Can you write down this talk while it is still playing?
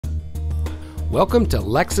Welcome to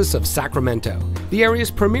Lexus of Sacramento, the area's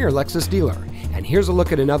premier Lexus dealer. And here's a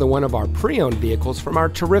look at another one of our pre-owned vehicles from our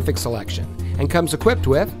terrific selection, and comes equipped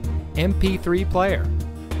with MP3 player,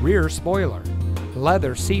 rear spoiler,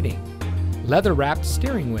 leather seating, leather-wrapped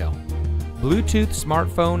steering wheel, Bluetooth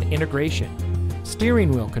smartphone integration,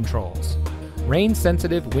 steering wheel controls,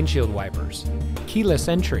 rain-sensitive windshield wipers, keyless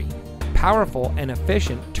entry, powerful and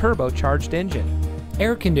efficient turbocharged engine,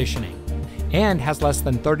 air conditioning, and has less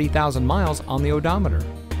than 30,000 miles on the odometer.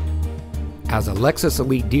 As a Lexus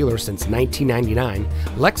Elite dealer since 1999,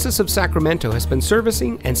 Lexus of Sacramento has been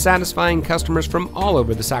servicing and satisfying customers from all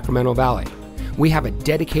over the Sacramento Valley. We have a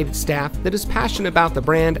dedicated staff that is passionate about the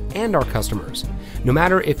brand and our customers. No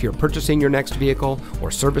matter if you're purchasing your next vehicle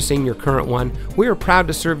or servicing your current one, we are proud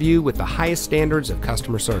to serve you with the highest standards of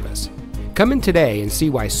customer service. Come in today and see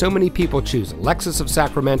why so many people choose Lexus of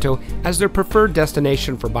Sacramento as their preferred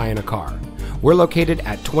destination for buying a car. We're located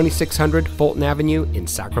at 2600 Fulton Avenue in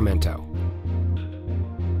Sacramento.